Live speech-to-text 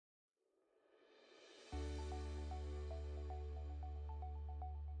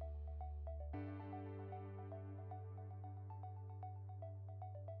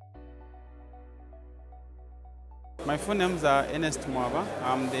My full names are Ernest Mwaba.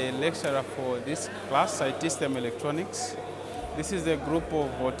 I'm the lecturer for this class. I teach them electronics. This is a group of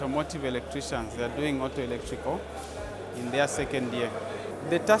automotive electricians. They are doing auto electrical in their second year.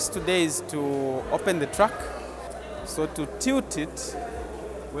 The task today is to open the truck. So to tilt it,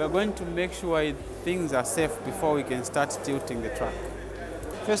 we are going to make sure things are safe before we can start tilting the truck.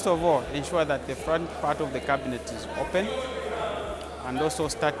 First of all, ensure that the front part of the cabinet is open and also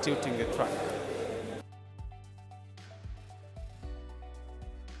start tilting the truck.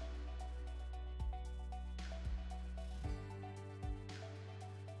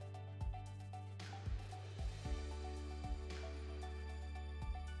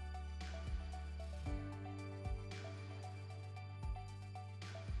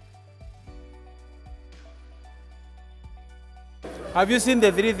 Have you seen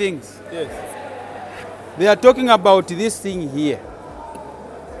the three things? Yes. They are talking about this thing here.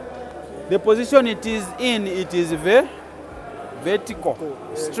 The position it is in, it is vertical,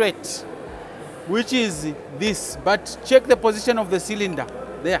 straight, which is this. But check the position of the cylinder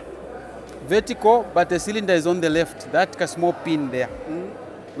there. Vertical, but the cylinder is on the left. That small pin there.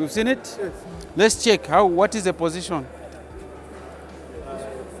 We've seen it? Yes. Let's check what is the position.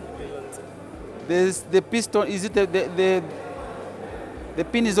 There's the piston, is it the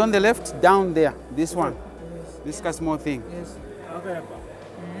pin is on the left, down there, this one. Yes. This small thing. Yes. Okay.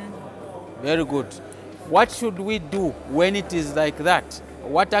 Very good. What should we do when it is like that?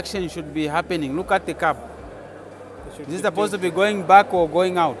 What action should be happening? Look at the cab. Is it supposed to be going back or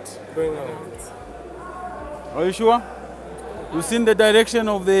going out? Going out. Are you sure? You've seen the direction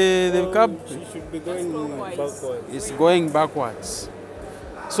of the cab? It should be going backwards. It's going backwards.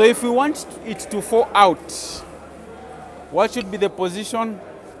 So if we want it to fall out, what should be the position?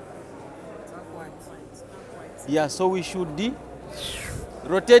 Yeah, so we should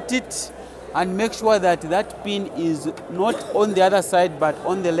rotate it and make sure that that pin is not on the other side but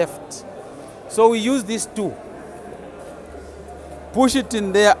on the left. So we use these two. Push it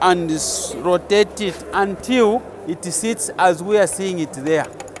in there and rotate it until it sits as we are seeing it there.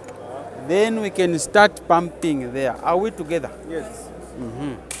 Then we can start pumping there. Are we together? Yes.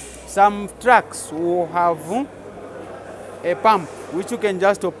 Some trucks will have a pump which you can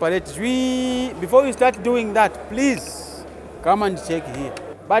just operate. Before you start doing that, please come and check here.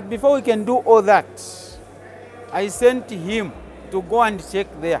 But before we can do all that, I sent him to go and check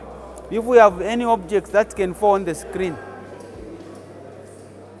there if we have any objects that can fall on the screen.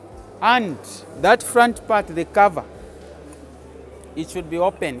 And that front part, the cover, it should be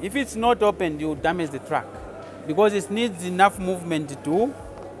open. If it's not open, you damage the truck because it needs enough movement to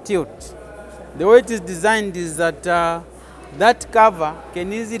tilt. The way it is designed is that that cover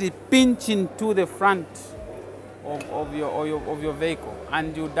can easily pinch into the front of your vehicle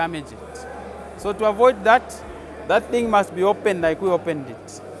and you damage it. So to avoid that, that thing must be opened like we opened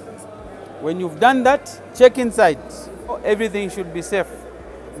it. When you've done that, check inside. Everything should be safe.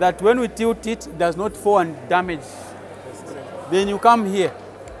 That when we tilt it, it does not fall and damage. Then you come here.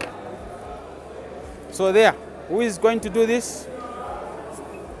 So there, who is going to do this?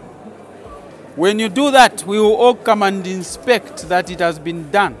 When you do that, we will all come and inspect that it has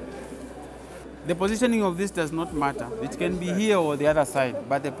been done. The positioning of this does not matter. It can be here or the other side,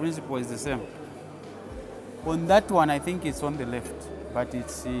 but the principle is the same. On that one, I think it's on the left, but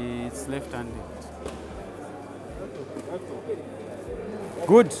it's left-handed.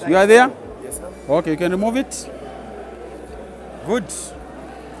 Good. You are there? Yes, sir. Okay, you can remove it. Good.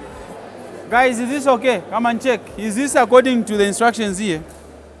 Guys, is this okay? Come and check. Is this according to the instructions here?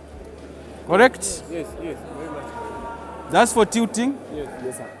 Correct? Yes, very much. That's for tilting?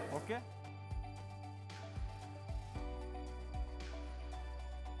 Yes, sir. Okay.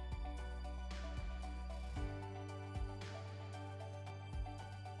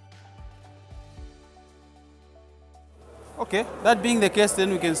 Okay, that being the case,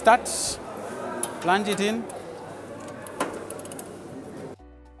 then we can start. Plunge it in.